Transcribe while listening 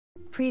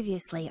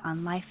Previously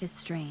on Life is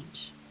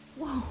Strange.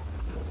 Whoa.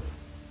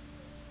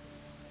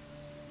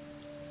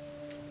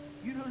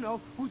 You don't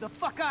know who the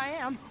fuck I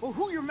am or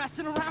who you're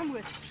messing around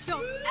with.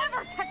 Don't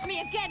ever touch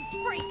me again,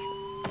 freak!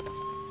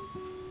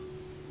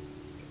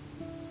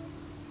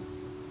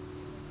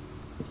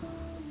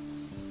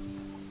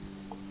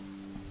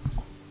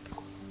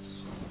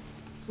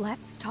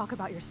 Let's talk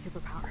about your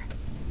superpower.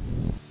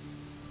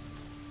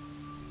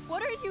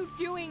 What are you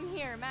doing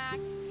here, Max?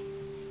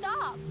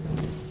 Stop!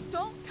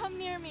 Don't come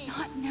near me!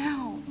 Not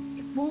now.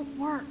 It won't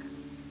work.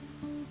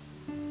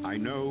 I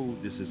know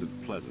this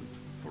isn't pleasant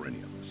for any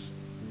of us.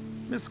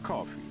 Miss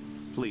Coffee,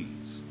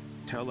 please,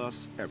 tell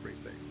us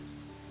everything.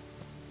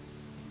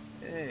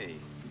 Hey,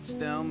 it's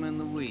Thelma and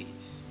Louise.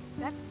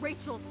 That's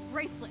Rachel's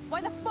bracelet.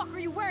 Why the fuck are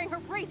you wearing her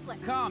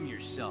bracelet? Calm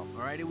yourself,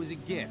 alright? It was a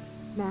gift.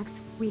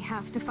 Max, we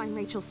have to find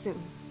Rachel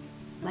soon.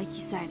 Like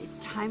you said, it's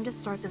time to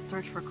start the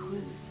search for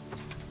clues.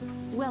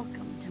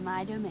 Welcome to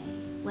my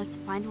domain. Let's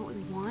find what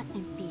we want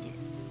and beat it.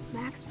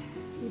 Max,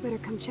 you better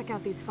come check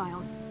out these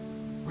files.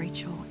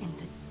 Rachel in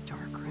the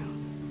dark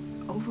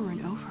room. Over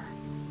and over.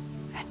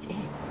 That's it.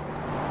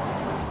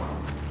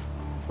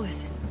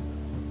 Listen,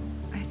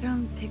 I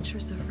found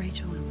pictures of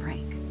Rachel and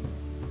Frank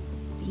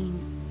being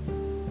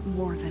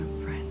more than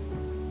a friend.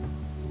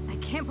 I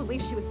can't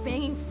believe she was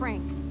banging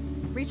Frank.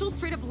 Rachel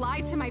straight up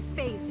lied to my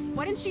face.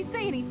 Why didn't she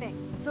say anything?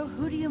 So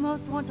who do you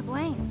most want to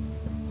blame?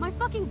 My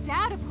fucking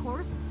dad, of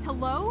course.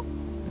 Hello?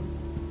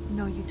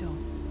 No, you don't.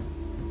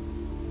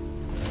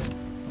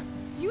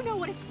 Do you know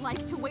what it's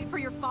like to wait for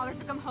your father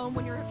to come home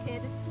when you're a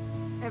kid?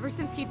 Ever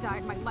since he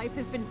died, my life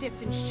has been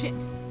dipped in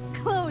shit.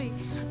 Chloe,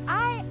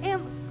 I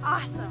am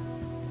awesome.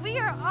 We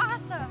are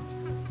awesome.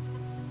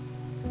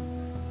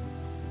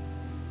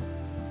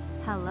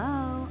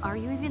 Hello? Are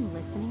you even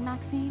listening,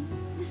 Maxine?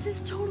 This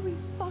is totally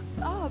fucked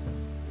up.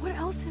 What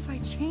else have I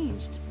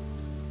changed?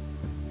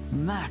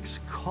 Max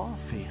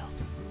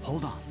Caulfield.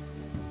 Hold on.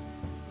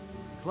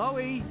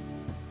 Chloe,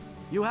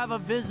 you have a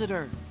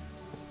visitor.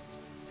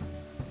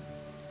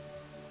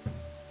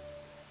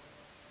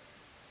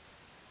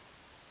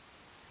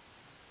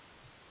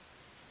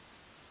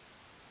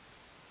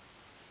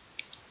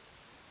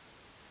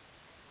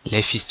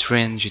 Life is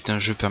Strange est un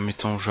jeu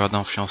permettant aux joueurs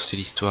d'influencer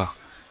l'histoire.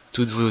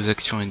 Toutes vos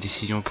actions et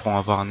décisions pourront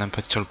avoir un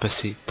impact sur le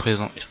passé,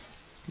 présent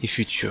et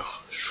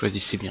futur.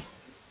 Choisissez bien.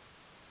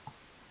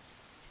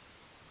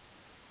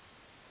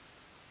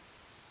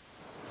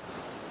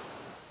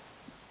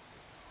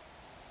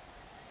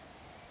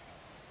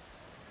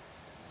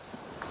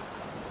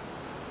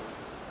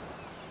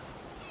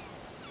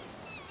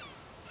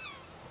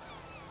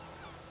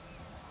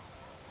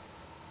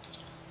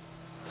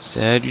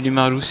 Salut les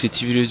marlous, c'est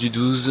Tivileuse du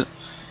 12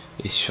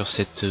 et sur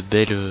cette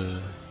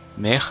belle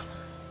mer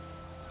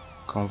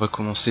quand on va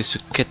commencer ce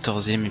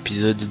 14e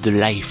épisode de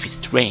Life is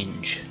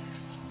Strange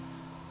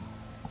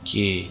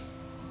qui est...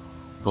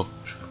 bon,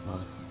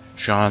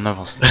 je suis en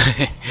avance.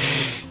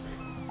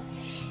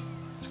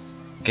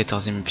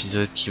 14e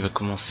épisode qui va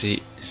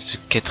commencer ce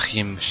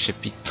 4e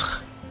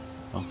chapitre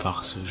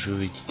par ce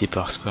jeu édité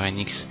par Square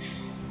Enix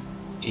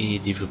et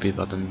développé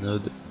par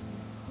Download.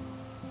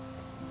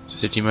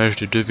 Cette image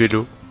de deux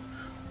vélos.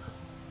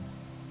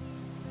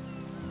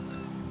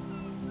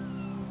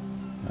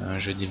 Un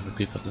jeu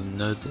développé par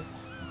Download.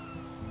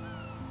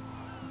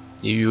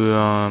 Il y a eu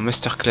un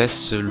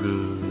masterclass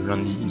le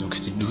lundi, donc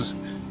c'était le 12,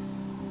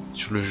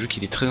 sur le jeu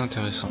qui est très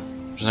intéressant.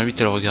 Je vous invite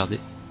à le regarder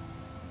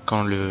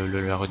quand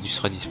la rediff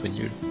sera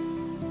disponible.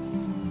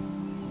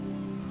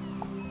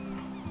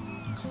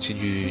 C'est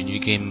du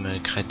game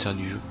créateur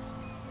du jeu.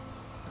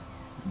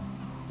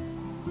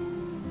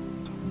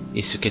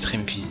 Et ce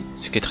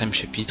quatrième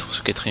chapitre,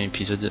 ce 4e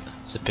épisode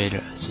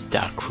s'appelle The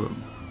Dark Room.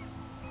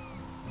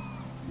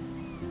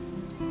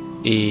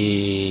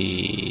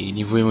 Et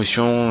niveau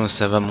émotion,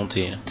 ça va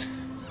monter.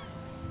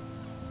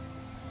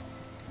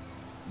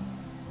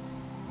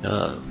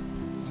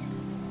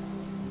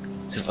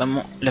 C'est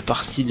vraiment la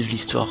partie de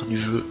l'histoire du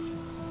jeu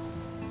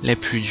la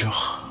plus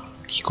dure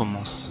qui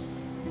commence.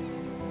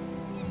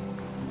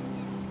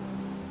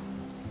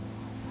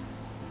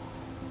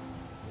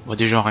 Bon,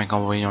 déjà rien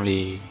qu'en voyant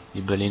les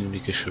baleines ou les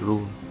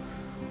cachalots,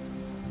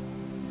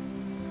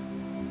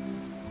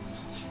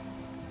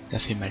 ça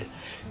fait mal.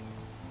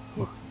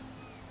 It's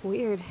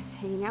weird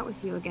hanging out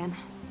with you again.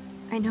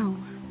 I know.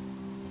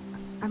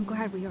 I'm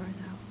glad we are,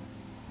 though.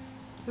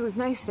 It was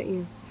nice that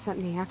you sent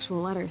me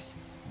actual letters.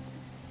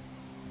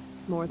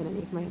 It's more than any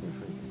of my other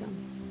friends have done.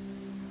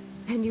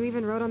 And you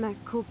even wrote on that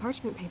cool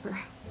parchment paper.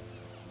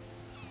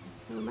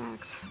 It's so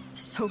Max.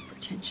 So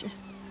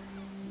pretentious.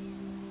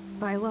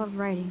 But I love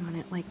writing on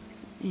it like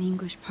an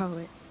English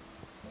poet.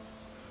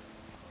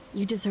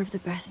 You deserve the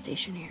best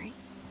stationery.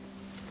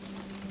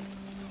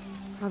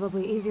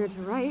 Probably easier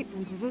to write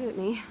than to visit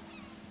me.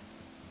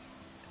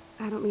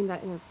 I don't mean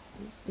that in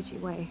a bitchy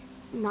way.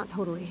 Not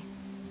totally.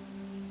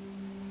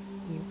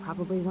 You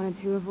probably wanted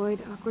to avoid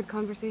awkward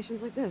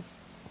conversations like this.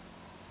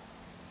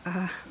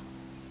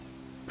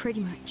 Pretty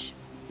much,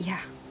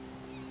 yeah.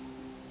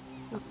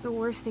 Look, the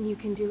worst thing you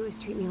can do is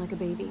treat me like a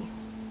baby.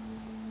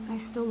 I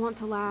still want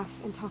to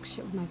laugh and talk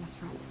shit with my best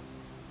friend.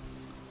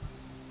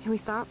 Can we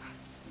stop?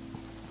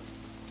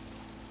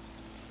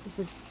 This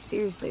is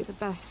seriously the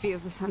best view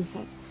of the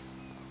sunset.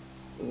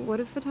 What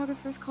do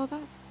photographers call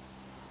that?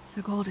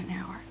 The golden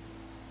hour.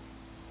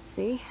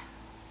 See?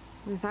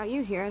 Without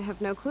you here, I'd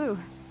have no clue.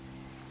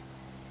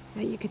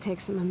 Bet you could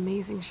take some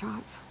amazing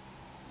shots.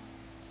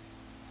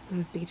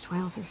 Those beached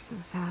whales are so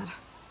sad.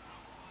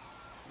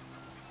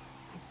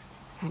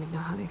 I kind of know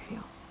how they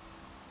feel.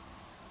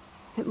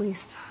 At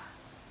least,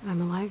 I'm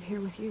alive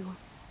here with you.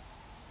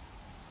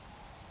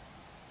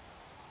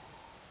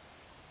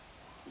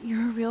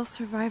 You're a real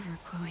survivor,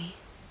 Chloe.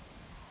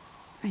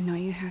 I know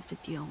you have to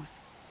deal with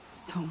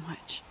so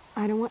much.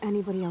 I don't want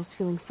anybody else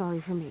feeling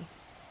sorry for me.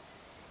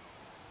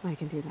 I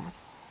can do that.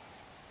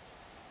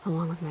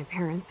 Along with my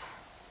parents.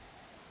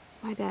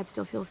 My dad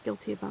still feels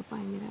guilty about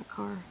buying me that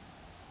car.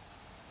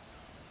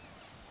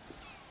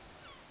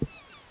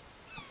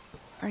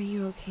 Are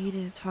you okay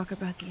to talk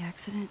about the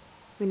accident?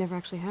 We never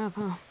actually have,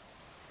 huh?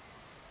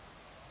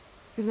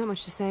 There's not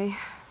much to say.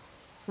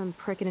 Some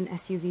prick in an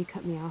SUV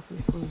cut me off and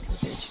I flew into a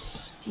ditch.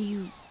 Do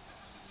you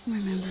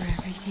remember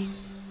everything?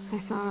 I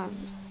saw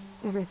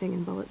everything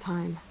in bullet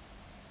time.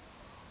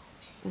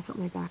 I felt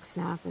my back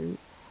snap and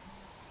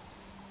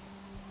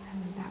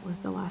that was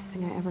the last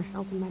thing I ever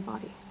felt in my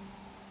body.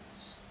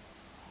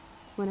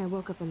 When I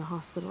woke up in the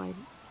hospital, I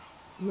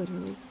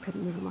literally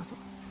couldn't move a muscle.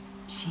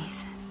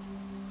 Jesus.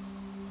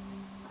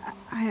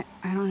 I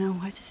don't know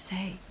what to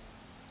say.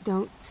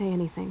 Don't say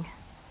anything.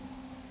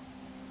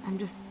 I'm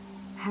just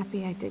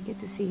happy I did get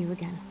to see you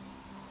again.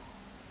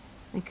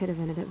 I could have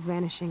ended up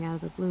vanishing out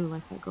of the blue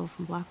like that girl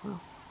from Blackwell.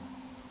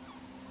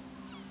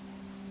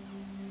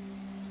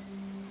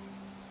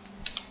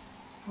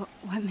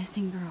 What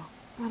missing girl?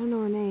 I don't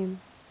know her name.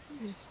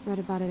 I just read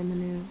about it in the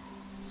news.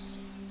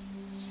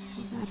 I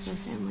feel bad for her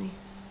family.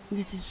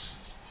 This is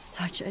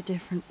such a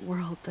different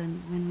world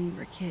than when we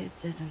were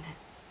kids, isn't it?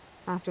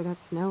 After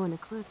that snow and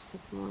eclipse,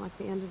 it's more like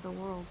the end of the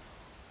world.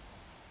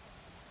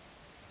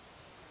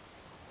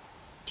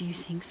 Do you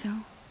think so?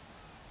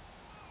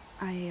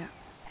 I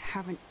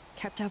haven't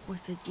kept up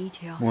with the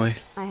details. Ouais.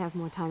 I have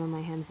more time on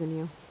my hands than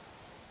you.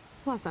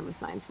 Plus, I'm a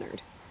science nerd.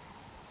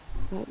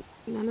 But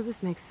none of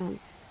this makes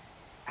sense.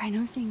 I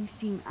know things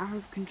seem out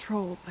of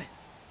control, but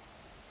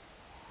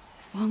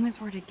as long as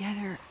we're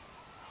together,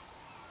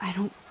 I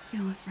don't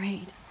feel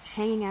afraid.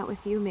 Hanging out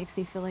with you makes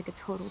me feel like a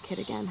total kid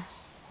again.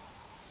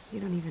 You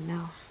don't even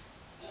know.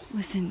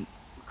 Listen,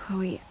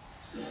 Chloe,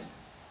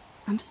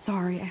 I'm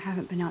sorry I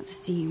haven't been out to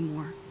see you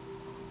more.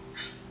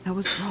 That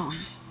was wrong.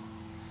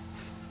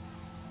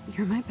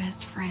 You're my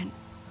best friend.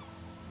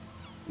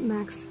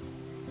 Max,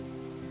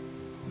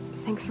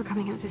 thanks for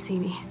coming out to see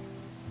me.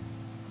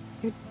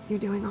 You're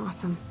doing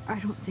awesome. I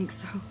don't think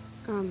so.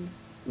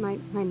 My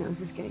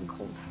nose is getting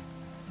cold.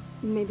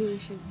 Maybe we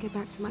should get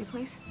back to my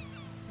place?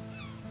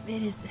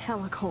 It is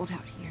hella cold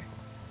out here.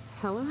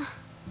 Hella?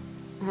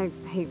 I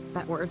hate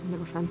that word,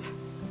 no offense.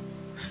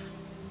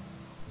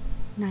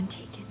 None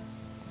taken.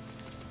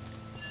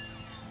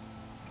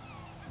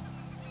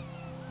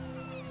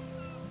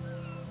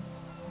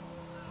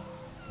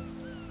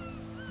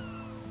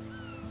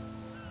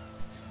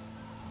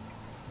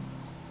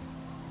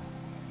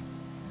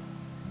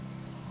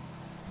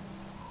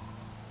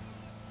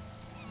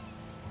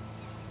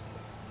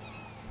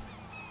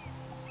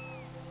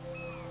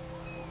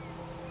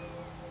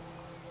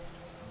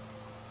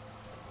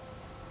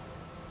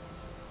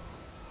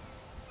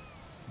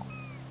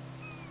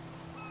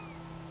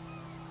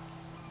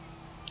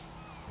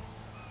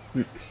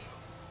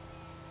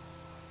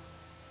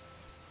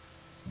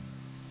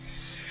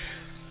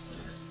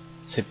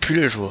 C'est plus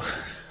le jour.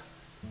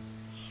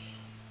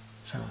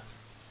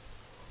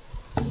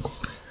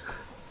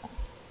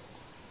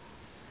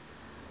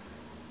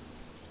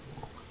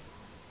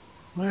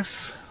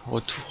 Bref,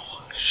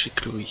 retour chez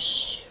Chloé.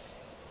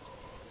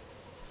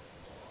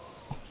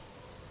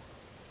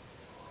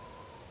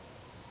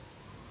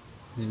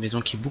 Une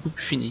maison qui est beaucoup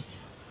plus finie.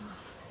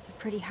 It's a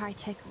pretty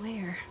high-tech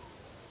lair.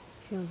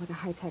 Feels like a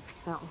high-tech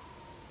cell.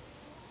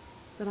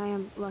 But I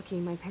am lucky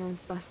my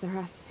parents bust their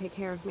ass to take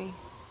care of me.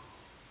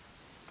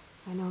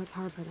 I know it's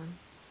hard for them.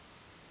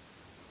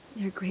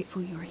 They're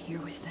grateful you're here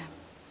with them.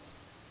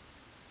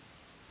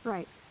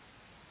 Right.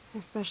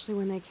 Especially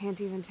when they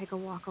can't even take a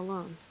walk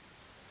alone.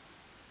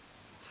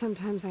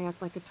 Sometimes I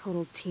act like a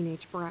total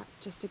teenage brat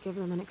just to give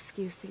them an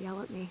excuse to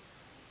yell at me.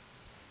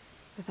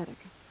 Pathetic,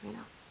 I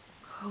know.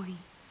 Chloe,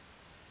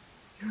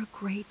 you're a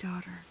great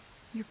daughter.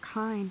 You're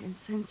kind and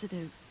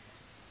sensitive.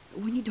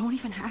 When you don't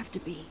even have to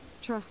be.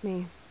 Trust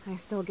me, I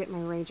still get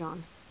my rage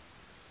on.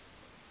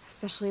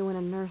 Especially when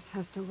a nurse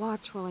has to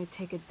watch while I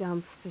take a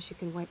dump so she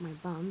can wipe my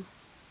bum.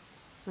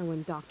 Or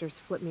when doctors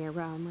flip me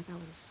around like I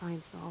was a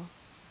science doll.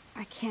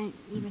 I can't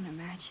even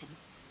imagine.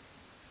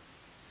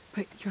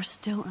 But you're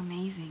still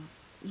amazing.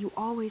 You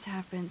always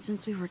have been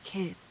since we were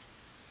kids.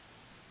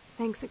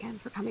 Thanks again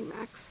for coming,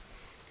 Max.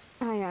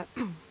 I,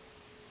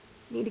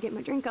 need to get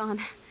my drink on.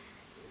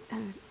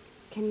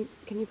 Can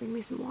you bring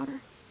me some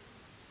water?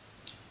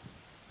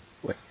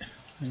 Ouais,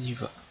 on y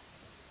va.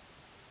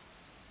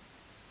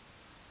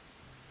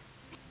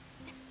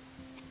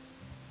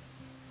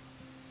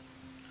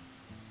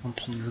 On va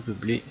prendre le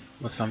gobelet.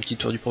 On va faire un petit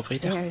tour du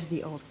propriétaire. There's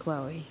the old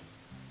Chloe.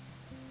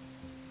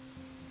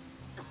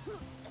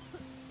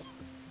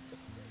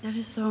 That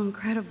is so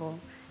incredible.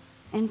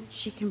 And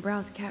she can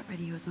browse cat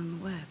videos on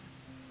the web.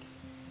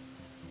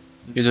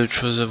 Il y a d'autres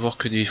choses à voir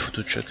que des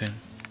photos de chat quand même.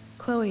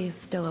 Chloe is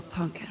still a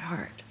punk at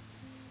heart.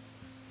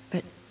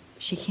 But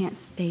she can't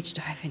stage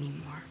dive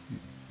anymore.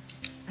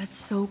 That's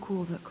so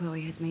cool that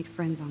Chloe has made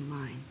friends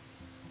online.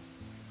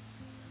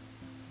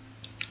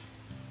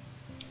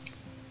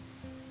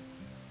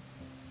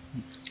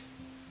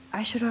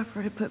 I should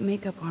offer to put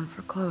makeup on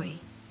for Chloe.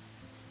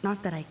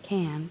 Not that I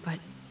can, but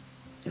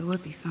it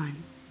would be fun.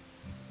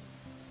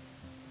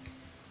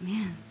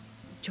 Man,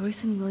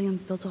 Joyce and William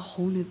built a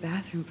whole new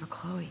bathroom for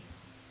Chloe.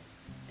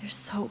 They're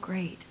so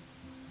great.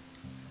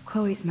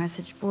 Chloe's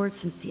message board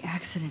since the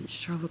accident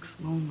sure looks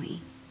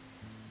lonely.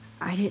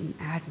 I didn't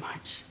add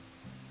much.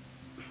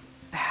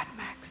 Bad,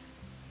 Max.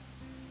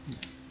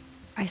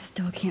 I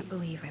still can't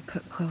believe I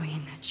put Chloe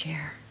in that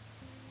chair.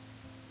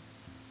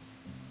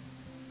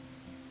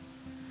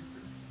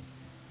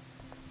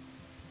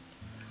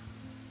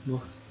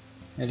 Bon,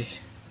 allez.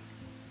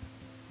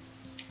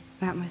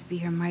 That must be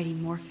her mighty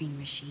morphine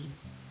machine.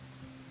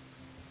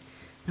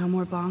 No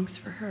more bongs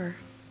for her.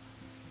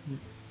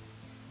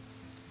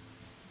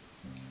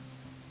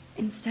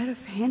 Instead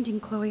of handing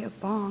Chloe a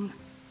bong,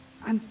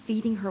 I'm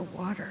feeding her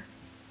water.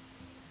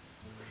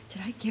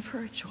 Did I give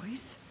her a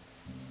choice?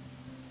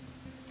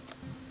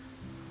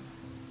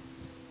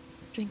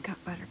 Drink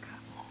up, Buttercup.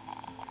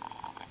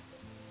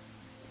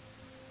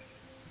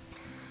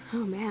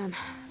 Oh man.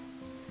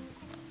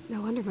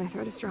 No wonder my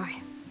throat is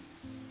dry.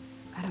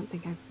 I don't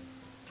think I've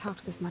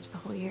talked this much the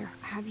whole year.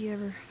 Have you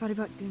ever thought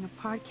about doing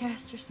a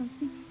podcast or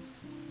something?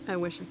 I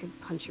wish I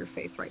could punch your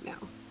face right now.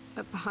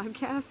 A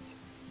podcast?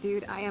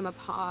 Dude, I am a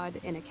pod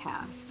in a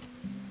cast.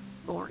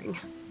 Boring.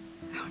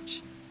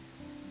 Ouch.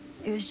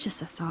 It was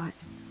just a thought.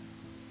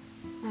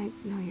 I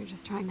know you're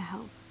just trying to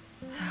help.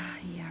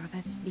 Yeah,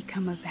 that's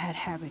become a bad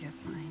habit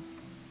of mine.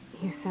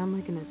 You sound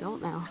like an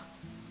adult now.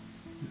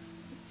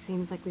 It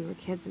seems like we were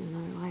kids in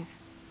another life.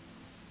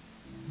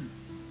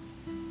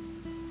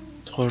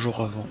 3 jours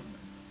avant.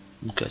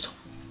 Ou 4.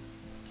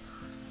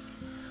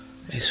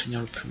 Les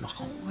souvenirs le plus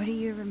marquant. What do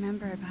you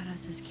remember about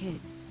us as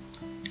kids?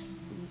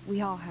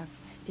 We all have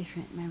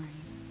different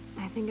memories.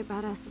 I think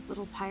about us as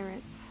little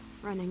pirates,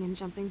 running and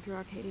jumping through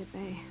Arcadia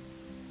Bay.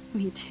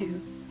 Me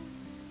too.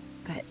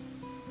 But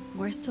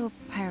we're still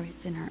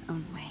pirates in our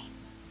own way.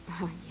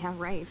 Yeah,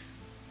 right.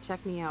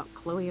 Check me out,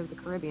 Chloe of the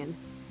Caribbean.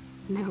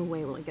 No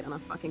way will I get on a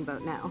fucking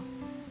boat now.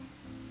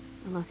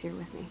 Unless you're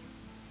with me.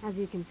 As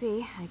you can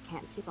see, I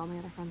can't keep all my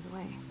other friends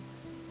away.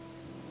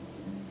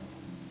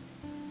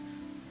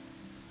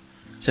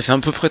 Ça fait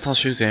un peu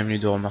prétentieux quand même les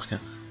deux remarques.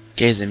 Ok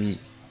les amis.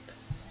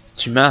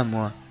 Tu m'as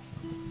moi.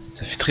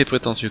 Ça fait très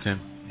prétentieux quand même.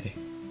 Allez.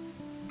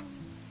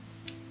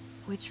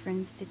 Which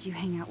friends did you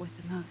hang out with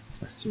the most?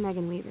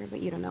 Megan Weaver,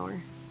 but you don't know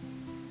her.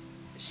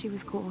 She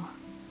was cool.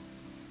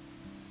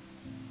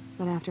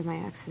 But after my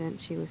accident,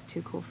 she was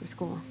too cool for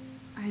school.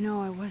 I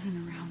know I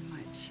wasn't around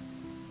much.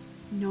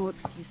 No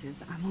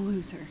excuses, I'm a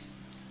loser.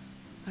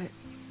 But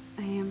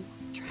I am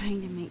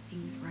trying to make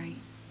things right.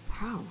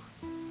 How?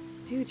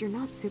 Dude, you're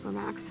not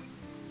Supermax.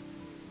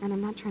 And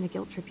I'm not trying to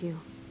guilt trip you.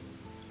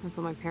 That's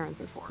what my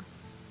parents are for.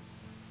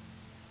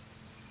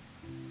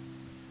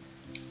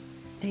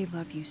 They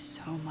love you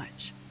so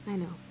much. I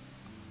know.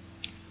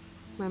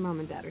 My mom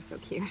and dad are so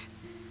cute.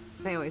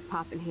 They always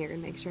pop in here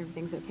and make sure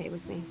everything's okay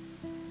with me.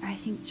 I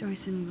think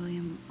Joyce and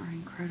William are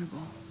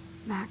incredible.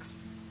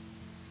 Max,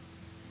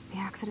 the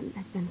accident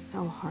has been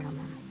so hard on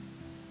them.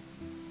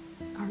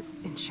 Our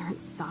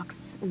insurance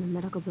sucks, and the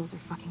medical bills are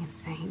fucking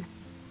insane.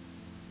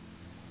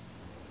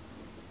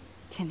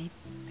 Can they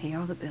pay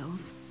all the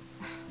bills?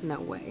 No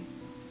way.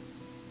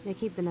 They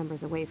keep the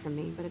numbers away from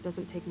me, but it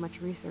doesn't take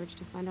much research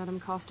to find out I'm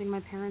costing my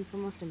parents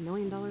almost $1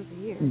 million a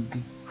year.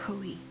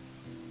 Chloe,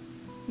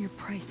 you're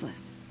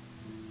priceless.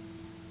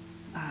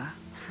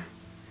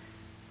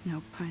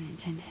 No pun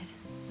intended.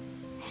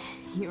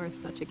 You are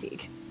such a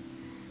geek.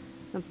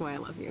 That's why I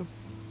love you.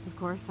 Of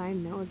course, I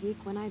know a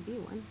geek when I be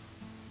one.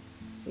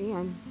 See,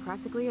 I'm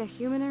practically a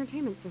human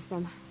entertainment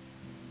system.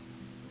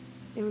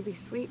 It would be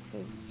sweet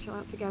to chill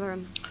out together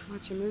and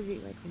watch a movie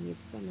like when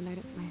you'd spend the night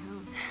at my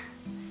house.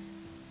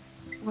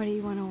 What do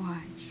you want to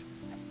watch?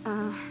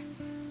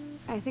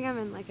 I think I'm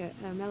in like a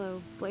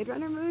mellow Blade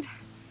Runner mood.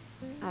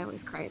 I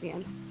always cry at the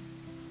end.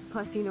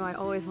 Plus, you know I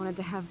always wanted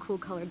to have cool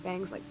colored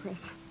bangs like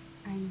Pris.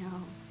 I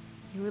know.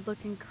 You would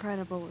look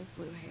incredible with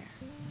blue hair.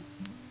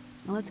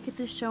 Now let's get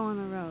this show on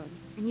the road.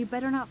 And you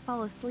better not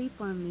fall asleep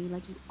on me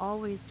like you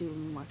always do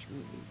when we watch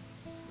movies.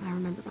 I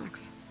remember,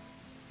 Max.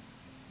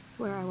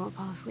 Swear I won't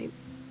fall asleep.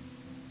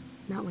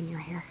 Not when you're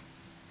here.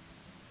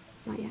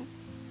 Not yet.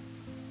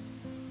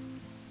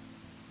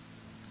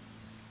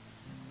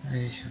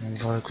 Allez, on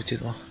va voir le côté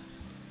droit.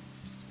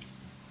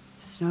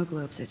 Snow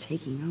globes are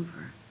taking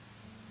over.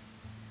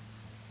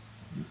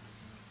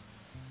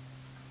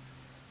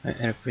 Ouais,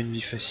 elle a pas une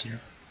vie facile.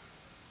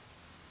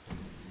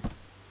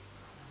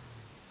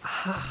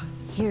 Ah,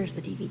 here's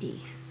the DVD.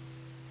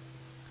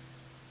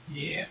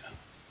 Yeah.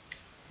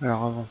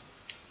 Alors avant.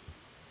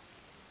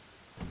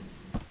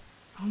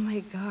 Oh my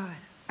god,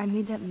 I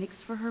made that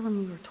mix for her when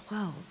we were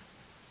 12.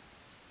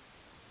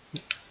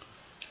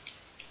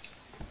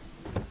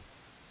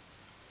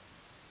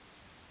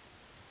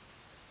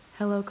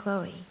 Hello,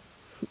 Chloe.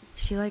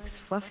 She likes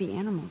fluffy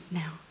animals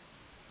now.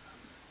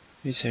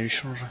 Oui, ça lui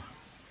change.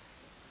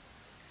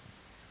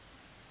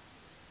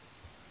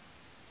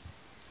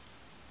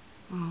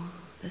 Oh,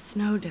 the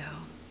snow dough.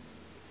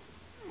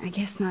 I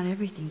guess not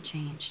everything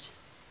changed.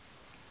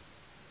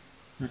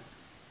 On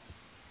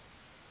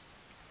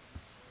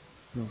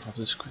va voir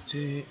de ce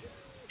côté.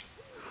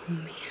 Oh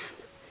man.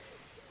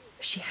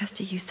 She has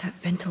to use that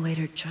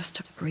ventilator just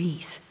to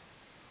breathe.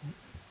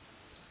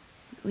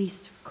 At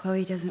least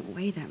Chloe doesn't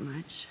weigh that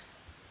much.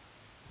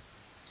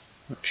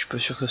 Je suis pas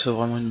sûr que ça soit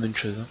vraiment une bonne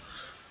chose. Hein.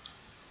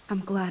 I'm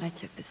glad I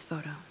took this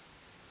photo.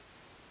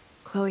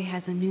 Chloe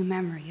has a new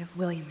memory of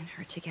William and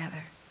her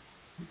together.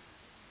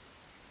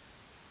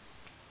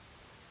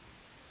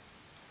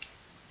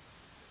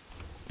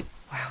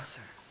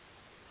 Wowzer.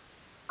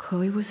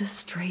 Chloe was a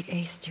straight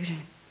A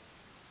student.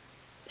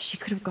 She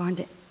could have gone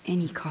to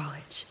any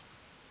college.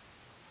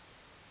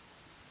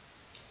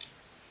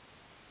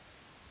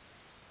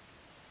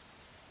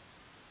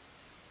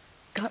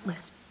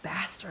 Gutless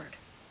bastard.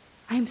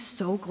 I am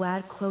so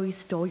glad Chloe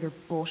stole your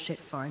bullshit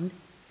fund.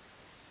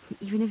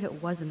 Even if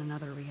it wasn't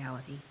another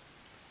reality.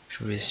 Je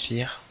vous laisse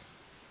lire.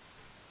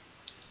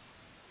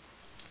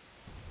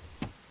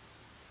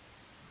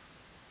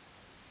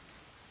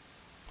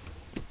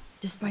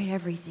 Despite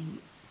everything,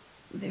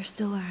 they're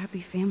still a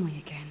happy family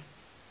again.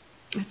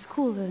 It's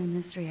cool that in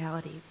this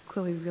reality,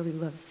 Chloe really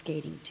loves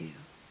skating too.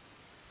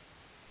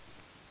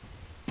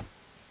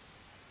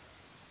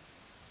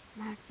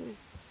 Max, it is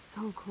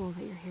so cool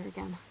that you're here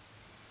again.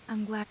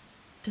 I'm glad.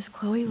 Does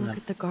Chloe look No.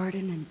 at the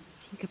garden and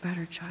think about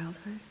her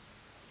childhood?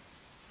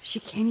 She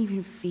can't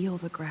even feel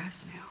the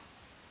grass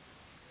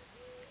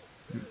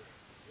now.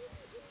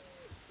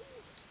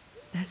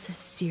 That's a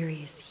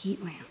serious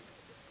heat lamp.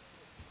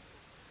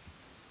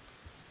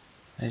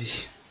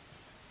 Allez.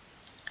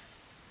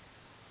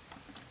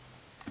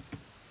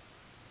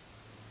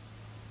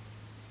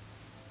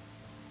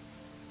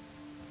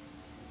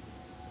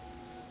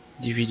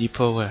 DVD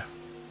Power.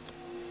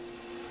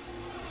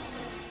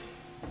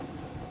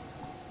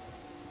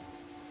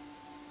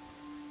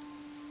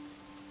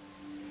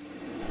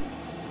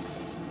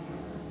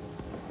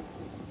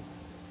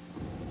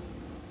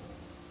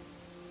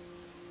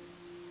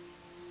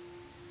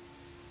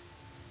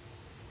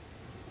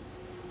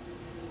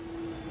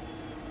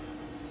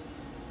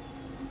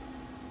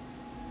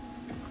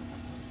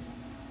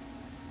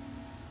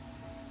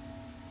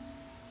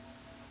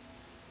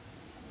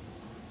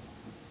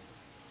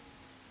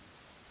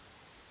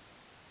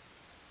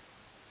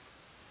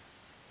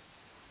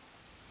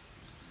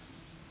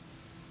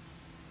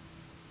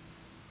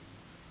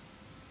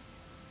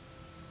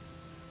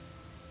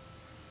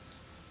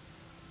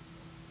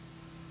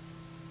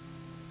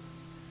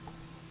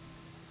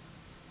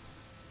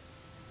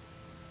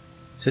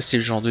 Ça c'est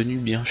le genre de nuit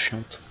bien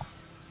chiante.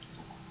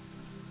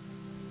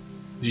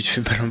 Tu te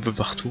fais mal un peu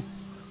partout.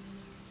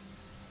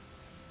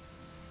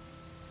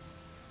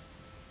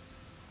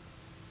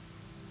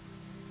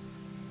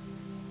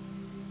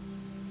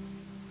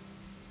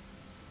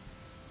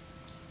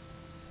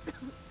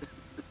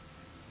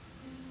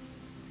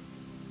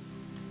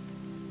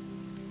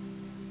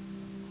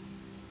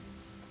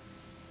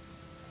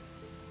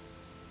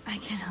 I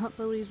cannot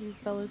believe you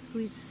fell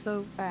asleep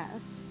so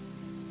fast.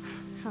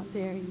 How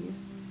dare you?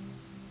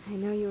 I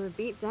know you were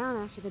beat down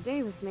after the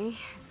day with me,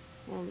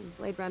 and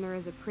Blade Runner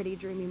is a pretty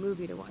dreamy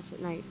movie to watch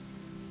at night.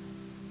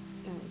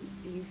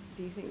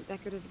 Do you think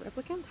Deckard is a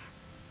replicant?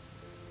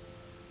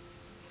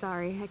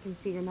 Sorry, I can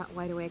see you're not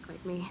wide awake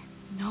like me.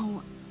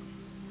 No,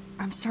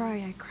 I'm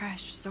sorry I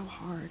crashed so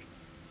hard.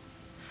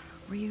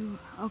 Were you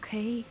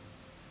okay?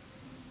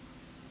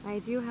 I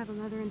do have a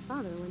mother and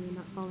father when you're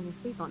not falling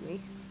asleep on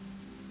me.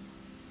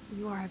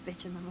 You are a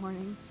bitch in the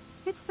morning.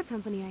 It's the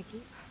company I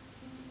keep.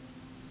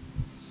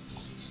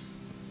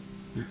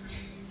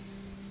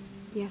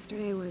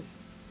 Yesterday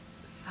was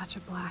such a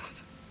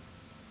blast.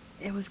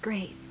 It was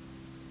great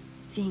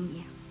seeing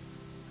you.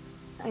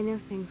 I know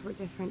things were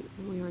different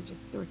when we were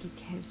just dorky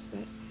kids,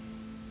 but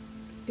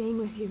being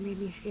with you made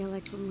me feel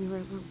like when we were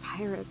little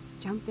pirates,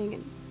 jumping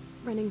and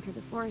running through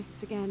the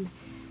forests again.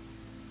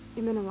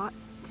 It meant a lot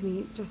to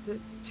me just to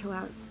chill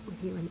out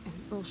with you and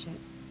bullshit.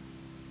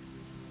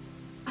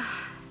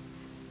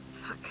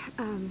 Fuck,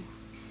 I'm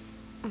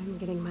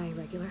getting my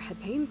regular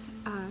head pains.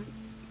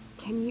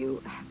 Can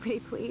you, pretty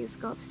please,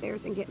 go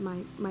upstairs and get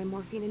my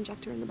morphine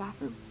injector in the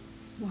bathroom?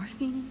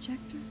 Morphine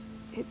injector?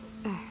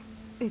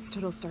 It's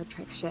total Star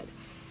Trek shit.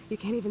 You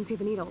can't even see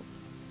the needle.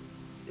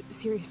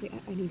 Seriously,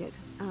 I need it.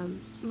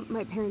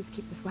 My parents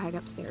keep the swag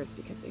upstairs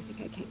because they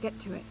think I can't get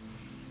to it.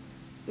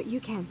 But you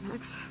can,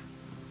 Max.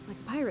 Like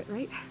a pirate,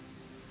 right?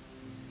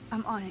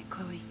 I'm on it,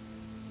 Chloe.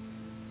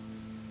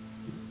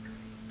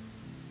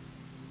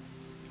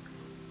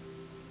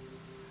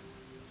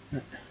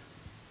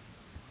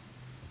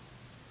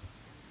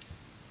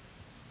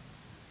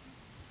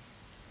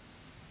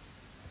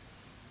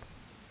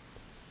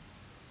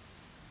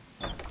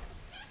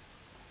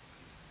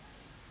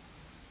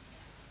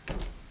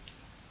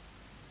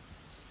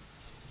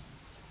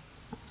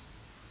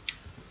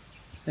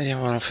 Allez,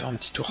 on va en faire un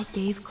petit tour. I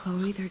gave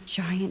Chloe their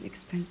giant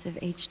expensive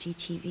HD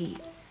TV,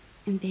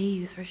 and they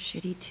use her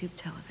shitty tube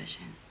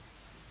television.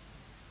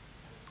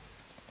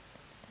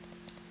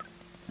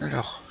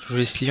 Alors, je vous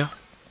laisse lire.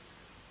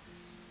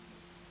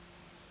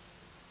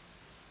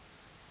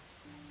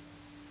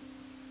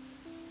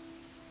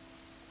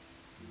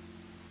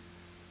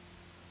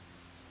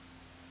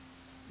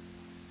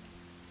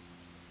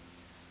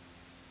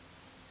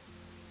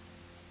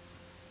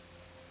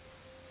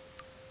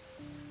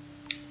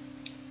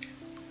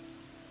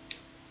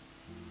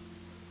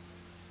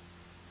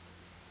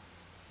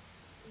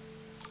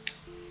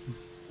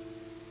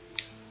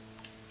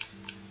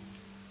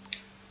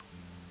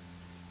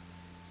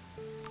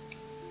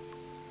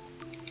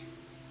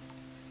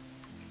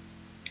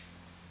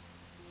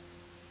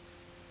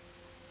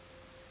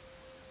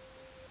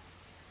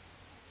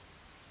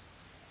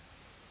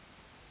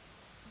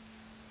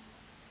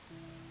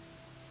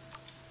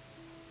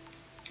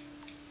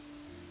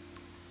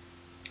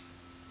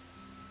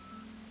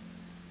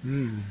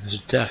 The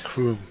dark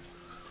room.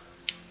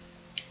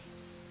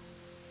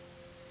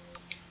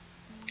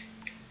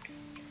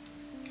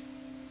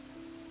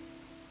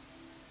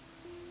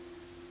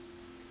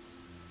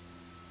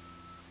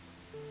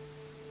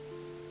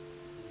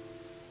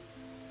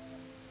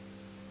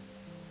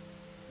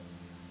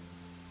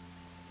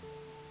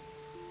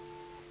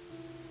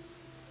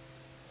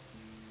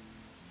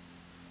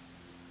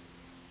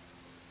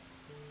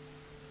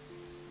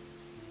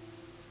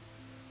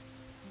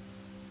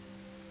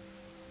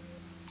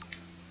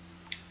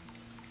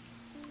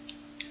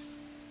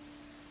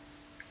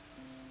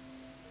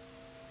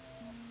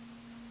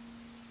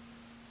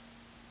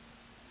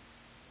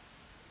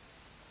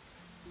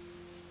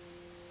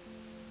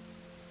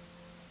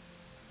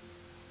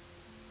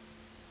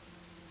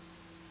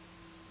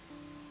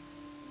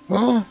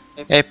 Oh,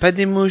 pas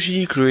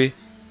d'émoji, Chloé.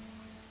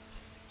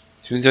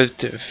 Tu nous as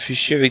fait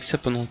chier avec ça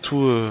pendant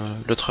tout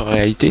l'autre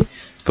réalité.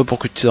 C'est pas pour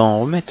que tu t'en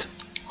remettes.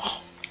 Oh.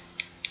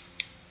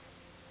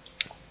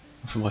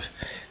 Enfin bref.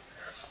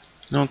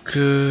 Donc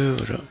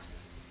voilà.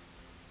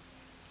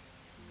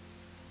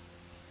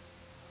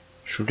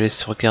 Je vous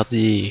laisse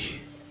regarder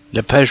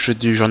la page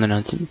du journal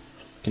intime.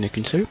 Il n'y en a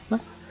qu'une seule, ouais.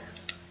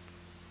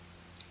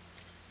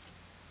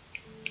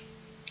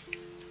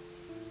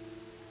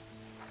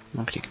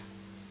 Donc les...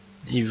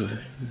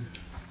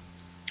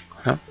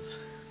 Voilà.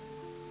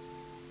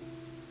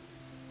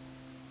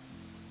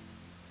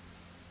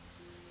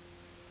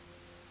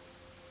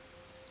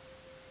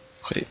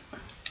 Après.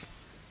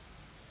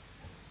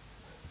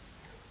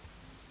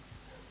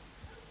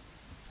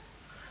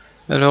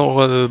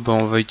 Alors bon,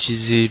 on va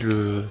utiliser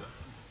le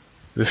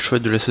choix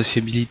de la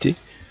sociabilité.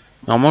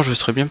 Normalement je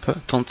serais bien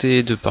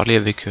tenté de parler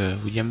avec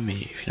William,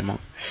 mais finalement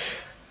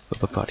on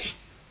va pas parler.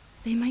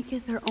 They might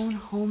get their own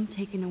home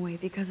taken away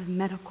because of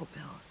medical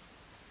bills.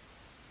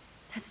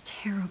 That's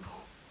terrible.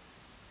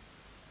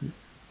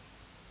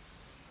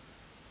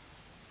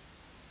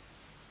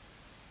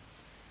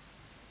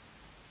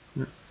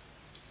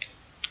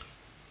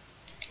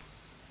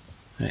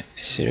 Ouais,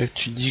 c'est là que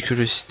tu dis que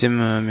le système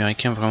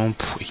américain est vraiment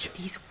pourri.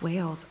 These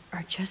whales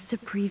are just a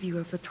preview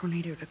of the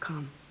tornado to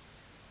come.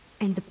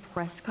 And the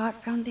Prescott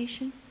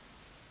Foundation?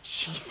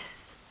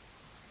 Jesus.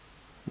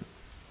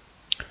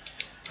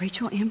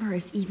 Rachel Amber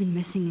is even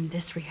missing in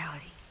this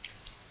reality.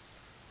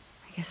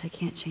 I guess I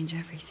can't change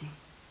everything.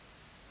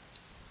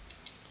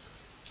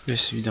 Je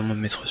laisse évidemment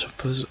me mettre sur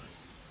pause.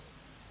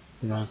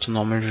 En temps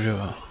normal,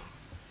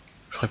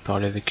 j'aurais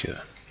parlé avec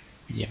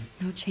William.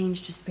 No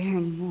change to spare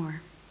anymore.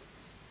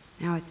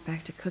 Now it's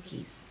back to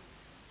cookies.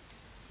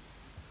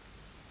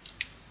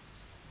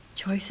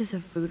 Choices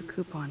of food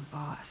coupon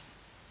boss.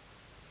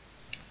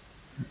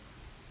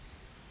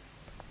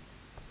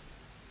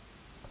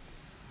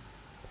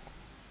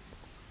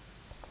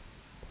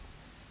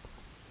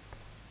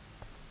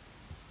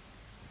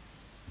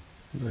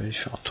 On va aller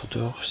faire un tour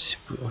dehors, si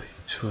vous... Oui,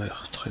 ça va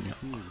l'air très bien.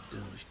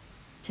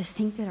 To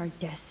think that our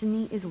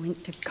destiny is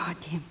linked to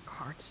goddamn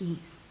car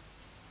keys.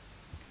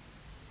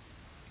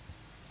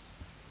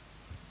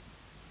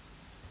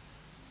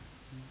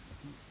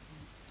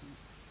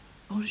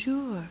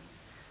 Bonjour.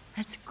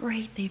 That's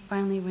great they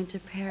finally went to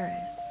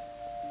Paris.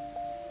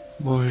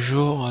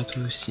 Bonjour à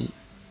toi aussi.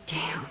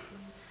 Damn.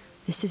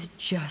 This is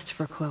just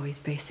for Chloe's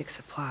basic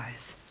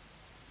supplies.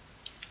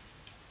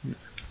 This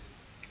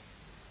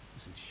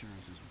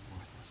insurance is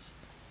worthless.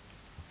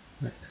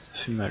 Ouais,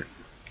 ça fait mal.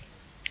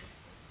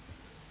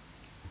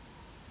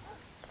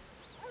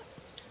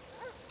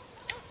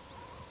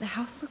 The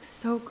house looks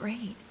so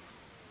great.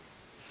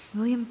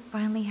 William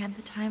finally had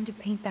the time to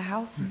paint the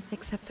house and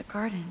fix up the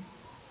garden.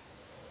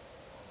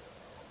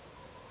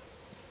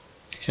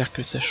 C'est clair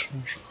que ça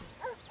change.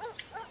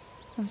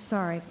 I'm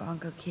sorry,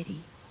 Bongo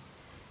Kitty,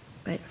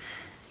 but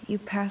you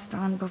passed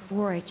on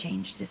before I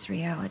changed this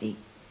reality.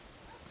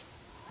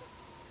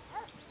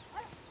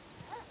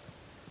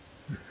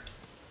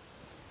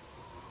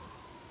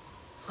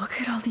 Look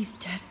at all these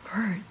dead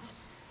birds.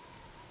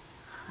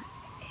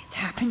 It's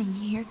happening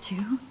here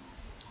too?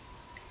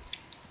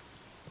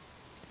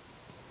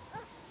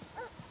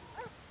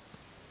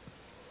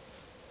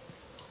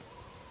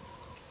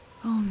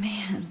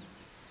 man,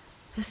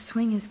 the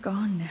swing is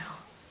gone now.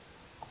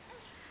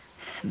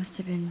 It must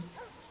have been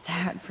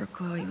sad for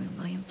Chloe when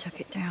William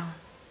took it down.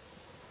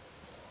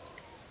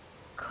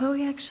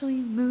 Chloe actually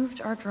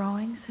moved our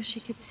drawing so she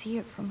could see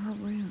it from her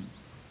room.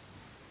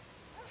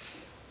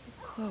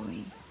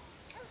 Chloe.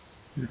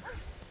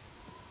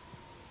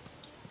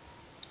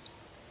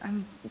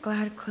 I'm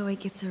glad Chloé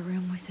gets a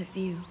room with a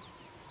view.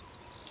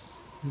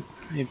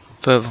 Il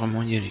peut pas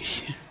vraiment y aller.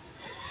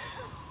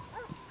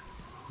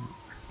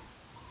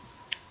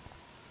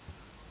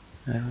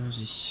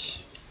 Allons-y.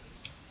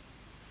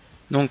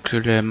 Donc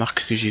la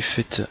marque que j'ai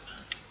faite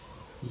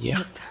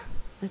hier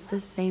It's the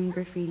same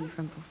graffiti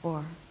from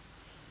before.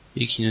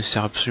 et qui ne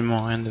sert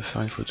absolument à rien de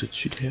faire une photo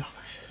dessus d'ailleurs.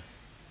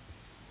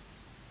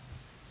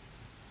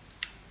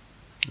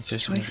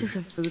 Choice is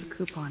a food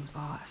coupon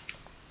boss.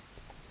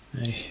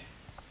 Allez.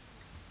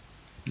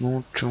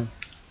 Montons.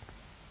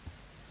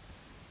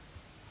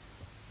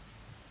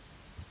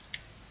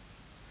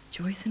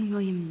 Joyce and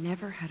William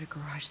never had a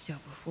garage sale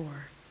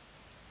before.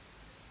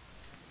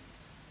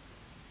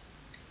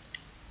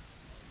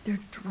 They're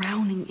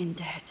drowning in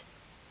debt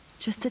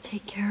just to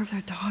take care of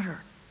their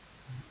daughter.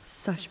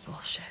 Such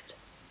bullshit.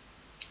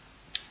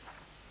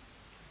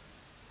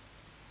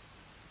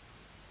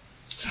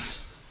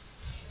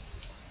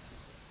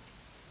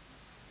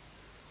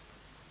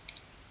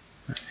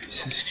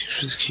 Ça c'est quelque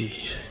chose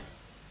qui...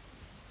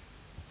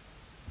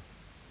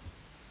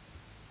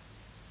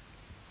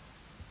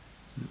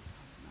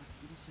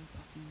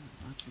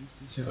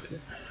 C'est vrai.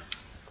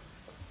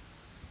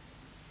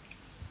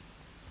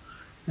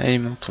 Allez,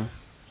 montons.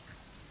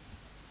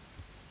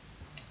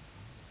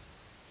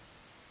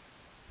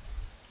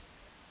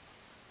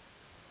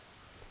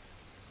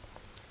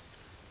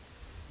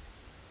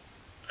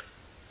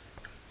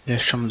 La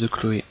chambre de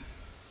Chloé.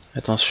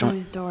 Attention.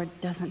 Chloe's door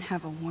doesn't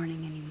have a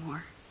warning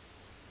anymore.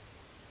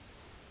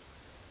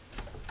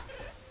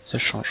 Ça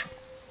change.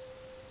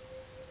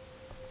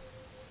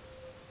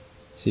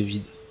 C'est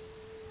vide.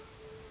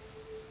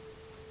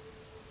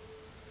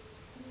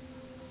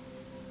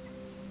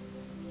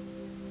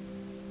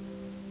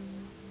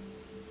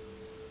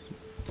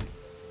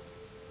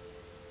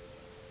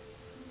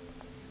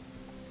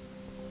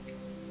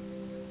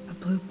 A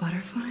blue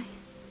butterfly?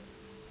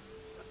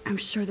 I'm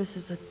sure this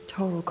is a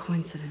total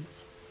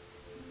coincidence.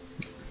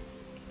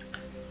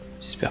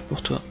 J'espère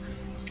pour toi.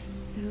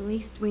 At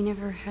least we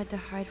never had to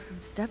hide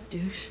from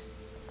step-douche.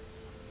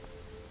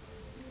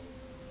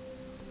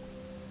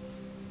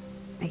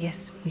 I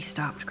guess we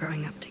stopped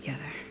growing up together.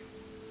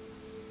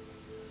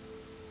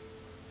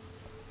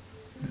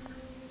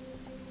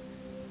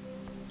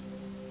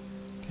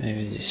 Allez,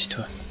 vas-y,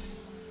 assis-toi.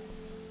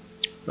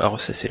 On va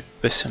ressasser le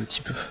passé un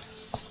petit peu.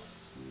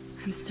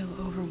 I'm still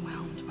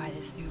overwhelmed by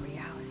this new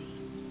reality.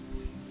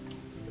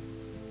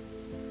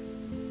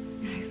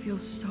 And I feel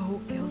so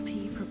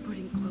guilty for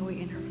putting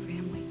Chloe and her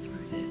family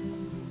through this.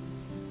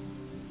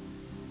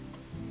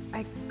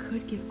 I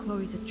could give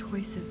Chloe the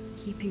choice of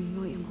keeping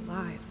William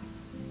alive,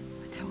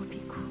 but that would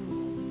be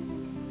cruel.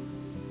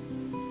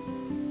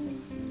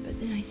 But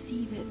then I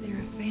see that they're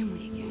a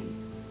family again,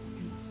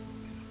 and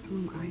who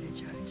am I to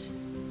judge?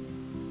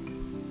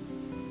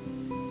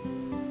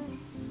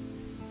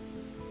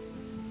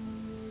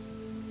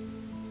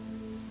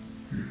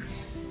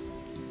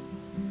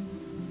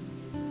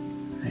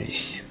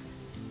 Allez.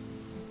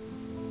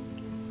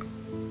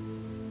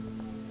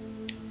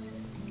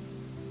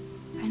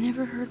 I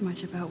never heard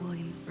much about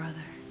William's brother.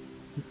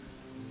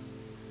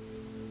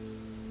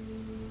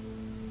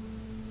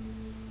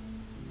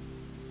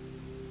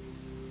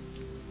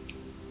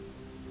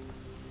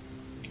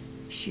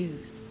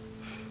 Shoes.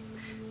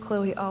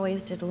 Chloe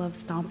always did love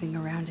stomping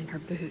around in her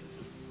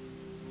boots.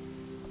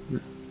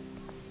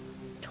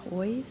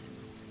 Toys?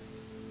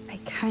 I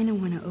kinda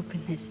want to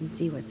open this and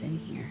see what's in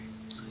here.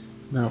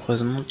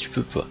 Malheureusement, tu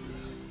peux pas.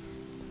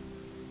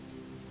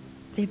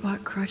 They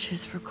bought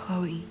crutches for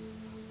Chloe,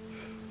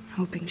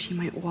 hoping she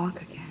might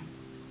walk again.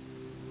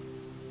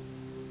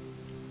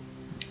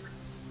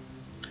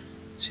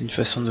 C'est une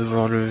façon de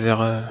voir le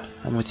verre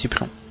à moitié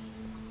plein.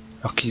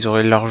 Alors qu'ils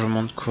auraient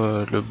largement de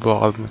quoi le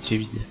boire à moitié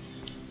vide.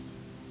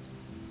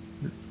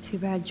 Too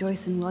bad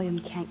Joyce and William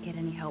can't get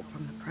any help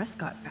from the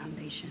Prescott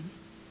Foundation.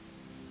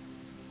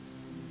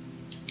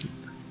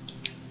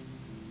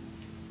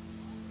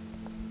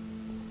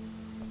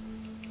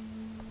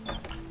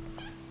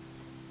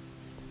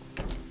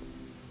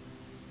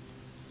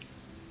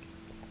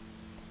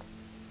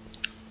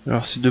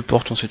 Alors ces deux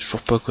portes, on sait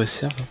toujours pas à quoi elles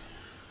servent.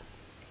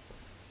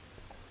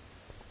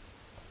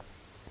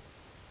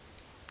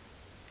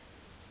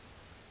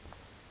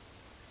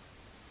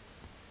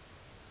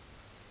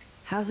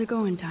 How's it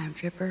going, Time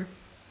Tripper?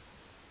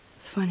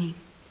 Funny.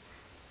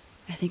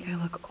 I think I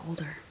look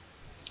older.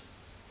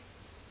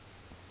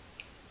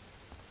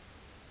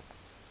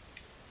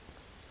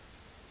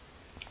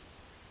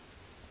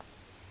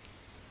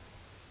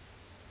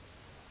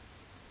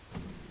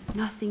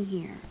 Nothing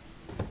here.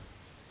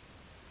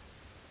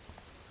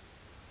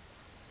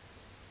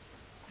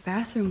 The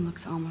bathroom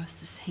looks almost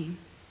the same.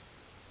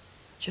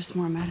 Just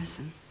more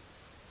medicine.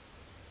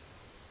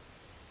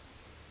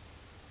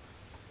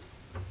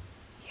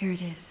 Here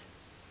it is.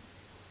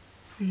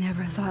 I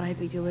never thought I'd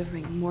be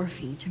delivering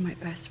morphine to my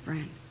best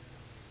friend.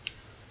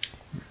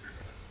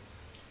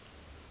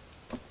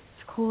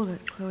 It's cool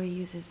that Chloe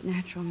uses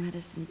natural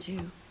medicine too.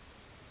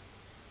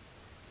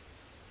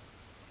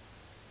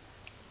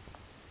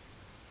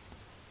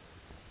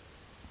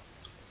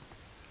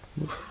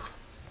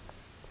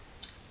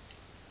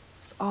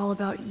 It's all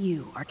about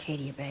you,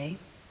 Arcadia Bay,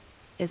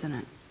 isn't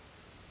it?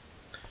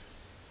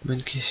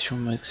 Bonne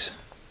question, Max.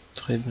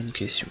 Très bonne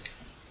question.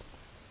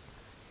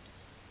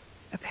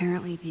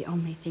 Apparently the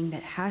only thing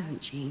that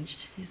hasn't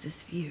changed is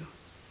this view.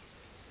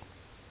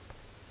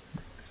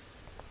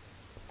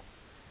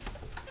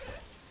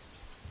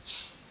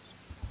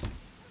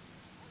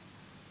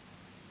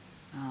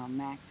 Oh,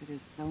 Max, it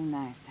is so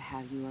nice to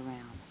have you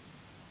around.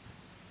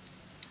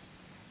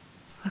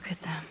 Look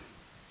at them.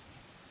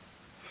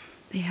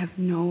 They have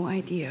no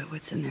idea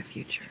what's in their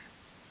future.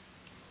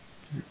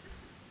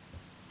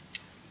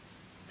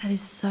 That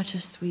is such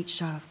a sweet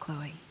shot of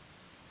Chloe.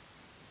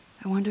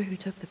 I wonder who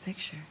took the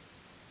picture.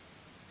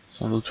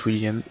 Sans doute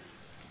William.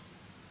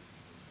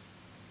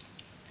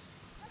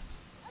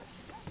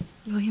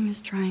 William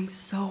is trying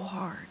so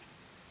hard.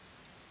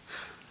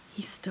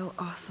 He's still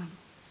awesome.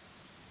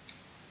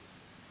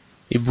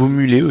 Et beau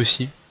mulet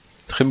aussi.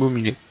 Très beau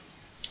mulet.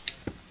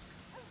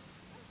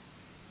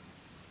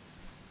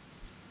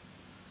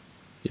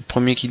 Et le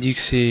premier qui dit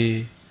que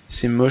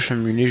c'est moche un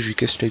mulet, je lui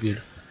casse la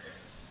gueule.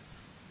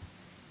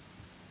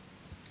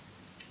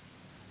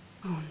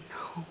 Oh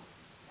no.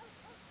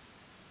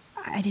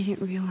 I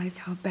didn't realize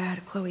how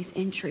bad Chloe's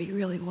injury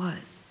really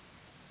was.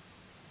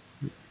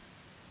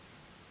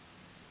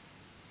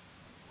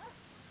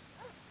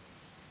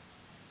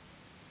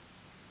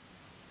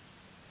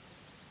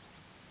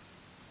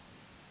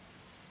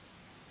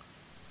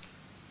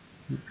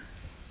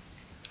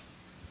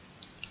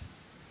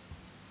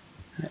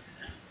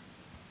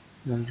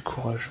 Donne du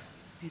courage.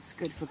 It's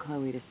good for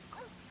Chloe to...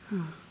 Huh.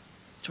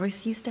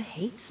 Joyce used to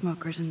hate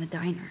smokers in the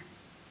diner.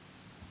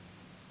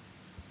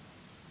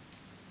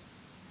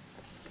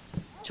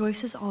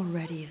 Joyce is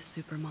already a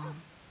super mom.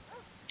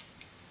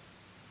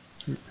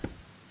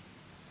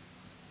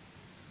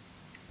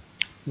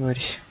 Bon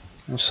allez,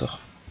 on sort.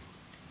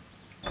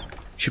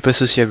 Je suis pas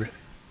sociable.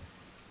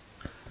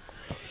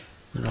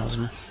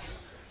 Malheureusement.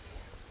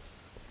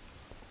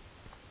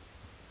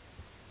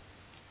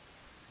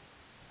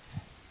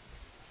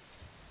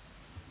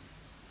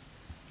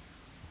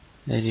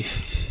 Allez,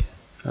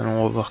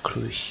 allons revoir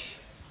Chloé.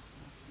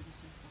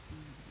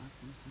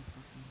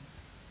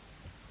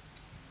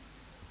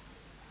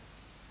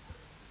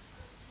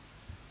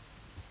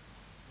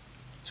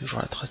 Toujours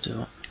la trace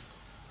devant.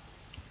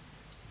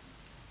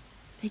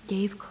 They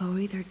gave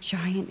Chloe their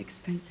giant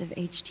expensive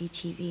HD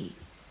TV,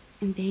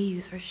 and they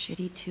use her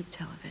shitty tube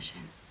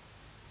television.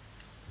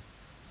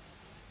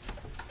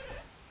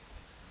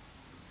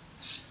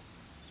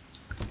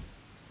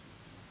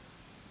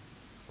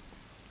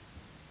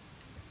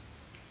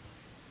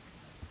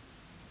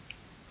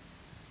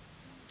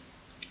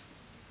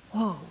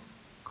 Whoa,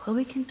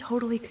 Chloe can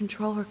totally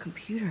control her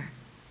computer.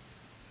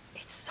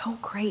 It's so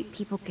great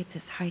people get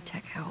this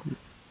high-tech help.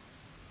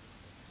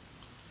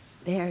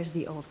 There's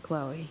the old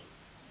Chloe.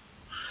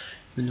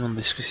 Je me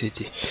demandais ce que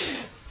c'était.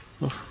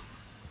 Oh.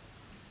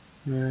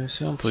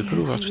 Ça, on pourrait She pas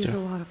has l'ouvrir to tout à use a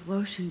l'heure. lot of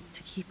lotion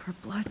to keep her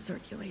blood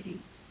circulating.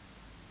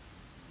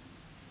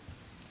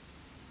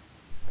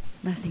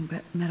 Nothing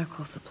but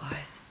medical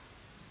supplies.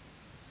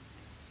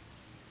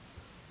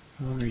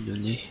 On va lui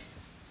donner.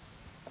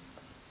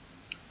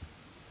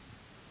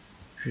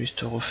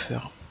 Juste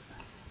refaire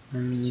un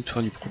mini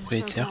tour du I'm so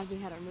propriétaire. glad we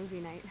had our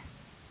movie night,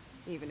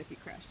 even if you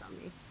crashed on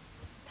me.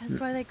 That's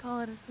why they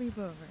call it a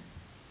sleepover.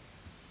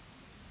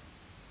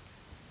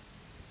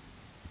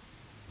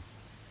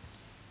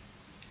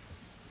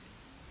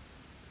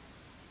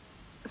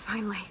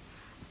 Finally.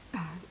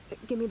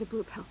 Give me the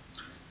blue pill.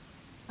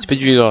 C'est pas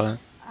du Viagra. Hein.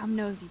 I'm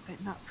nosy,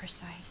 but not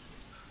precise.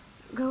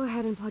 Go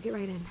ahead and plug it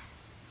right in.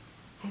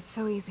 It's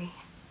so easy.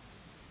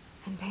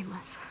 And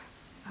painless.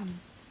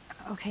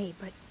 Okay,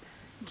 but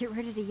get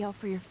ready to yell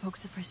for your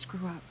folks if I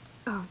screw up.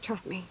 Oh,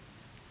 trust me.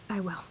 I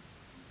will.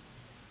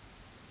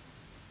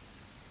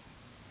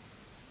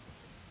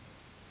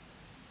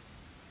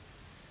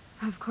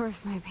 Of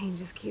course, my pain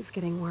just keeps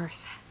getting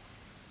worse.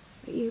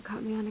 But you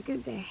caught me on a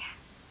good day.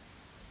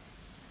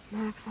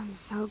 Max, I'm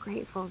so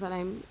grateful that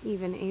I'm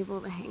even able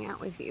to hang out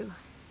with you.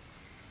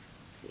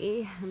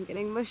 See, I'm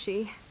getting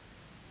mushy.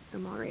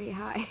 I'm already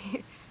high.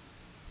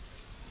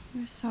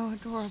 You're so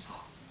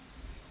adorable.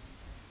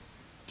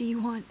 Do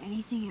you want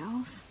anything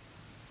else?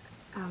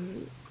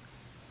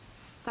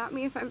 Stop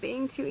me if I'm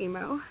being too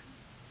emo.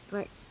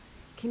 But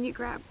can you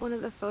grab one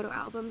of the photo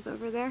albums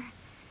over there?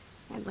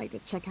 I'd like to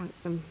check out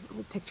some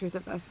old pictures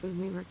of us when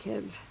we were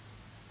kids.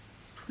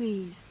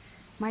 Please.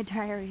 My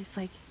diary is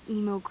like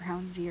emo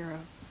ground zero.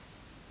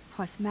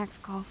 Plus, Max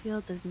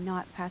Caulfield does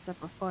not pass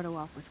up a photo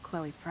op with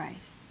Chloe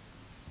Price.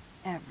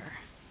 Ever.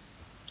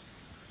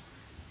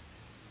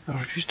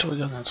 Alors juste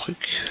regarder un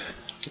truc.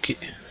 Ok,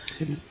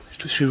 c'est bon, c'est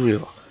tout ce que je voulais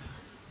voir.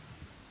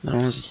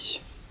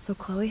 Allons-y. So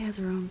Chloe has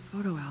her own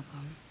photo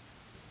album.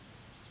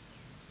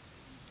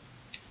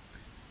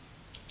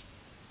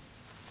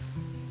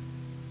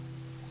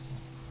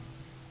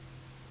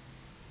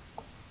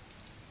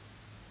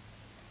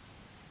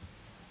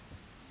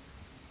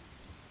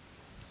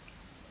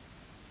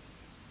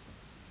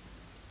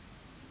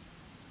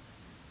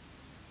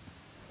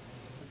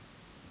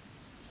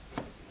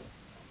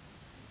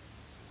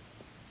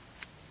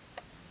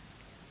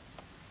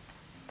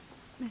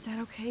 Is that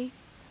okay?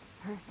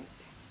 Perfect.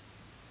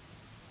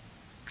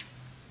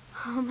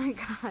 Oh my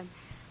god,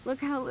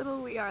 look how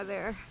little we are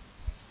there.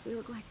 We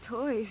look like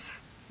toys.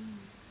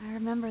 I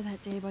remember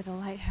that day by the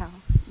lighthouse.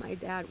 My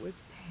dad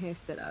was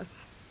pissed at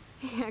us.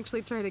 He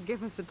actually tried to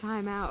give us a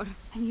timeout.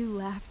 And you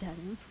laughed at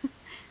him.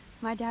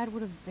 My dad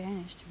would have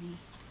banished me.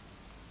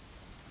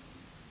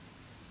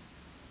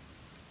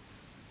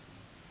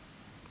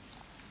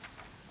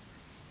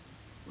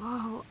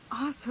 Whoa,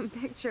 awesome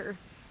picture.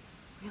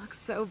 We look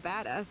so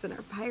badass in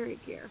our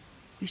pirate gear.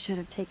 We should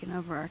have taken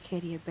over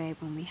Arcadia Bay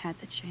when we had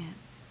the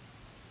chance.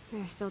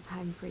 There's still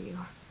time for you.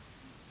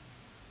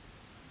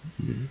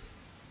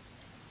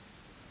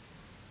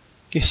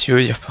 Qu'est-ce que tu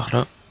veux dire par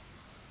là?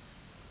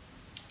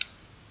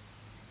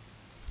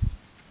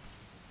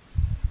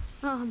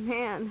 Oh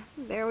man,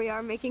 there we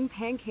are making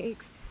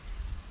pancakes.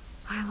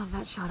 I love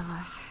that shot of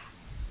us.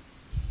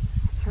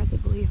 It's hard to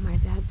believe my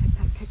dad took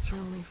that picture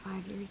only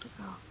 5 years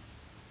ago.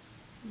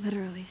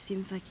 Literally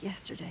seems like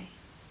yesterday.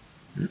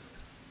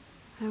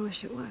 I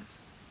wish it was.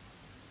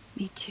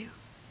 Me too.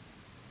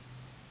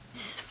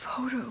 This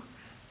photo...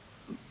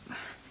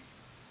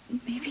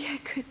 Maybe I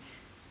could...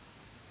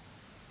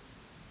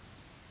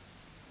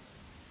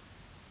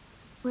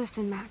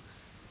 Listen,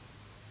 Max.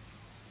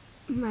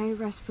 My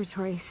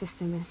respiratory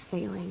system is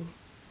failing,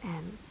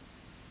 and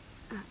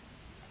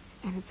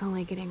it's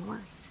only getting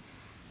worse.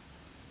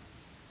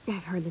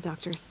 I've heard the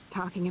doctors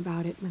talking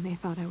about it when they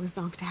thought I was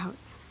zonked out.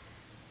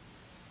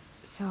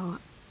 So,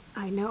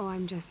 I know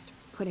I'm just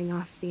putting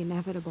off the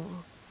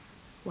inevitable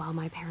while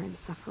my parents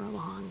suffer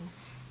along,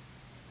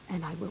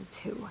 and I will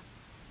too.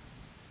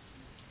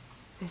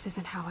 This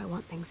isn't how I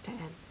want things to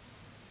end.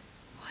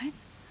 What?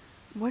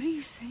 What are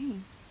you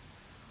saying?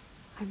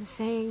 I'm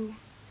saying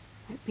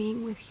that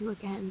being with you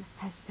again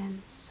has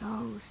been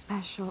so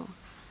special.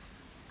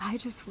 I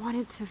just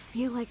wanted to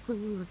feel like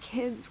when we were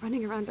kids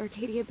running around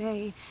Arcadia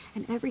Bay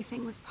and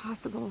everything was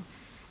possible,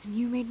 and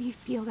you made me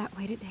feel that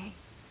way today.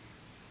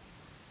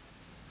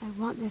 I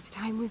want this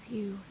time with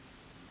you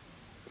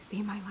to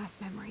be my last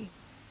memory.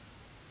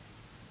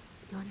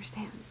 You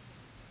understand?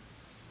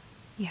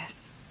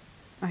 Yes,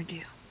 I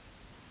do.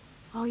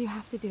 All you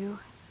have to do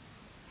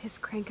is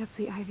crank up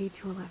the IV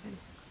to 11.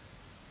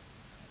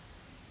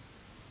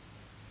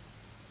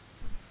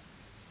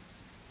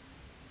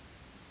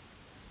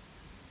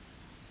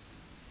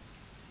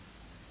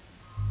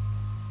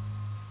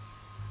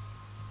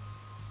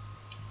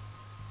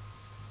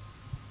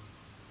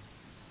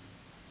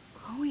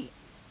 Chloe,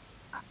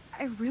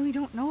 I really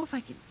don't know if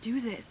I could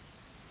do this.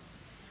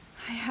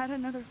 I had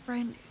another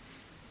friend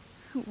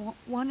who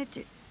wanted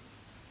to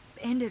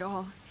end it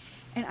all,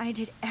 and I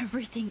did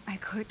everything I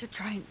could to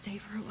try and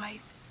save her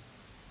life.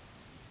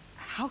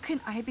 How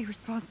can I be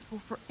responsible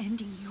for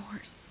ending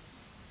yours?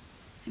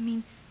 I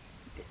mean,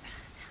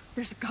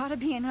 there's gotta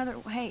be another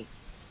way.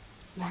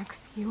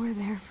 Max, you were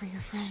there for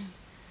your friend,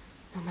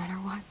 no matter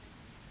what.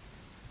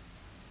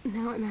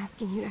 Now I'm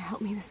asking you to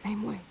help me the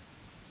same way.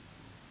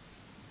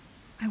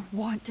 I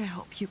want to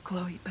help you,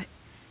 Chloe, but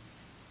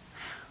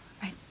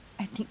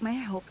I think my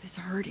help is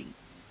hurting.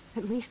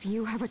 At least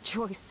you have a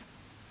choice.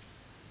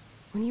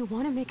 When you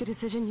want to make a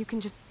decision, you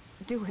can just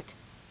do it.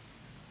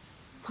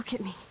 Look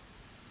at me.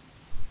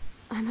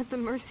 I'm at the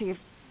mercy of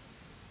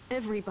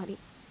everybody.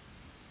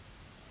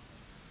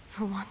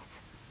 For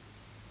once,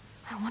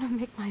 I want to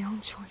make my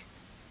own choice.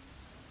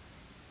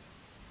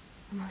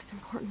 The most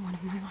important one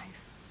of my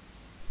life.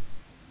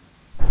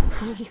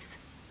 Please.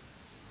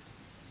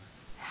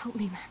 Help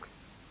me, Max.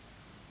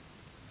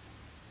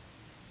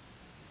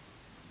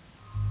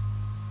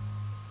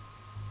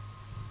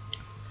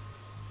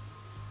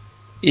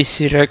 Et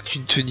c'est là que tu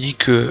te dis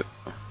que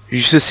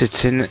juste cette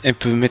scène, elle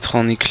peut mettre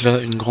en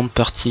éclat une grande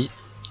partie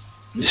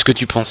de ce que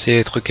tu pensais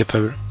être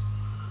capable.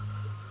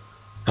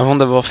 Avant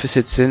d'avoir fait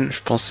cette scène,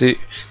 je pensais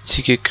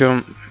si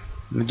quelqu'un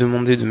me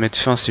demandait de mettre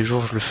fin à ses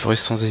jours, je le ferais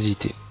sans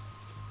hésiter.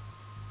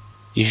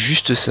 Et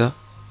juste ça,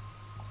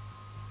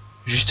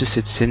 juste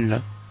cette scène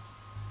là,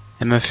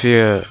 elle m'a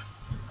fait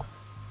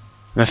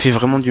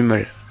vraiment du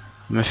mal.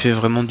 Elle m'a fait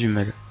vraiment du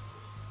mal.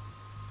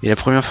 Et la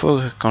première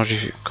fois quand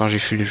j'ai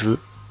fait le jeu,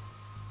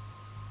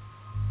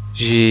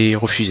 j'ai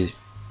refusé.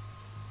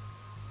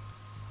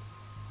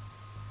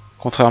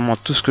 Contrairement à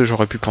tout ce que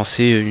j'aurais pu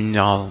penser une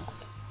heure avant.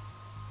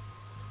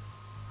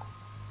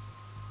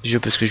 Déjà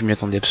parce que je m'y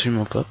attendais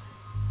absolument pas.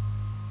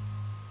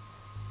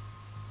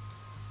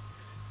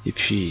 Et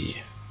puis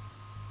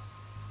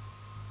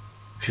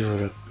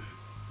voilà.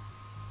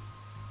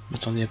 Je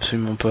m'attendais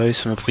absolument pas et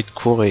ça m'a pris de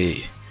court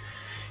et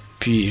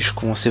puis je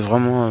commençais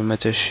vraiment à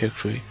m'attacher à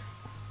Chloé.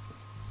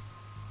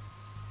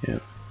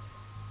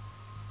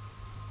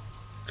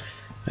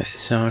 Ouais,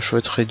 c'est un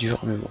choix très dur,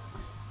 mais bon.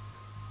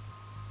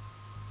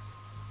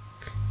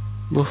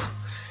 Bon.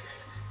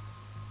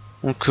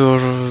 Donc,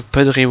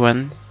 pas de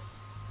rewan.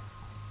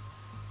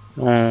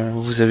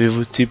 Vous avez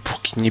voté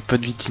pour qu'il n'y ait pas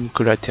de victime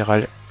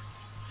collatérale.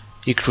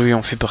 Et Chloé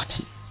en fait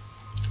partie.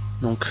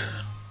 Donc,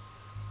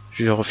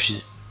 je vais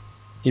refuser.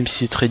 Même si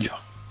c'est très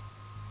dur.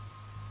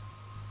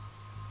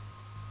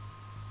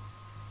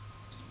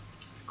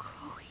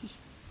 Chloé.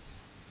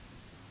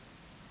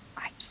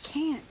 I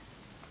can't.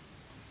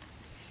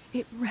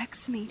 It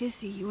wrecks me to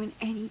see you in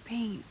any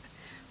pain.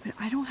 But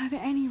I don't have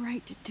any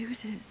right to do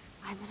this.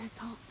 I'm an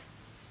adult.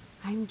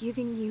 I'm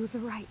giving you the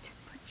right.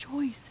 But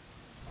Joyce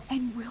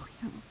and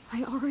William.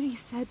 I already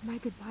said my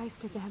goodbyes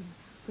to them,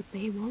 but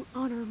they won't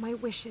honor my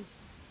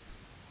wishes.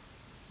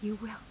 You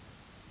will,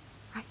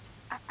 right?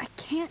 I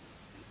can't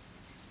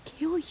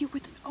kill you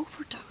with an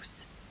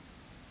overdose.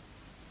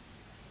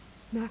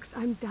 Max,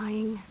 I'm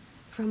dying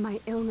from my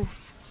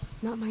illness,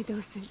 not my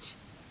dosage.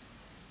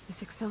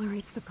 This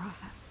accelerates the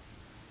process.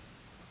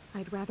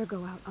 I'd rather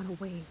go out on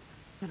a wave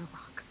than a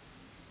rock.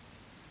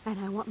 And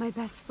I want my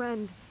best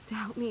friend to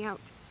help me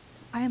out.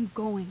 I am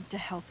going to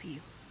help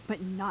you,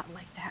 but not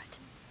like that.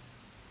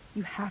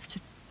 You have to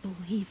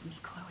believe me,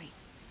 Chloe.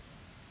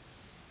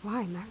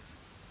 Why, Max?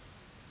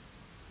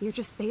 You're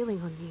just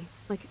bailing on me,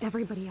 like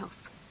everybody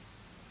else.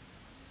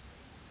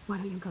 Why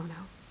don't you go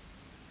now?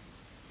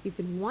 You've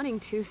been wanting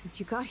to since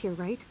you got here,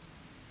 right?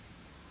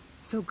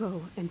 So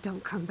go and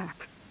don't come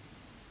back.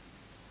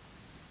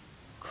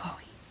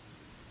 Chloe,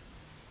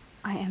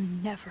 I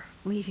am never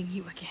leaving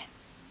you again.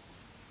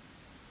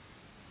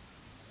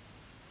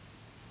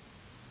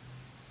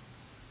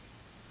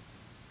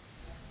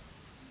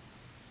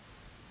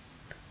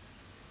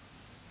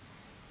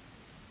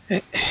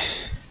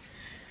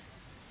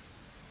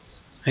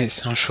 Ouais,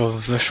 c'est un choix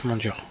vachement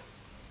dur.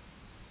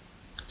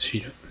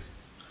 Celui-là.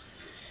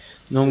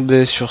 Donc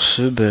ben, sur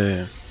ce,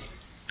 ben,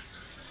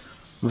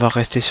 on va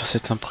rester sur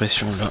cette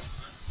impression-là.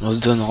 On se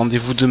donne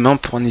rendez-vous demain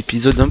pour un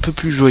épisode un peu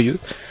plus joyeux.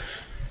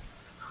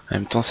 En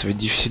même temps, ça va être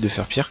difficile de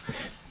faire pire.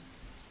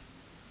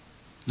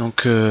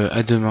 Donc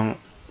à demain.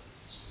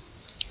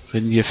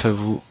 Faites gaffe à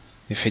vous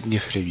et faites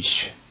gaffe à la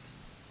biche.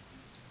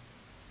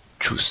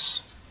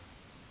 Tchuss.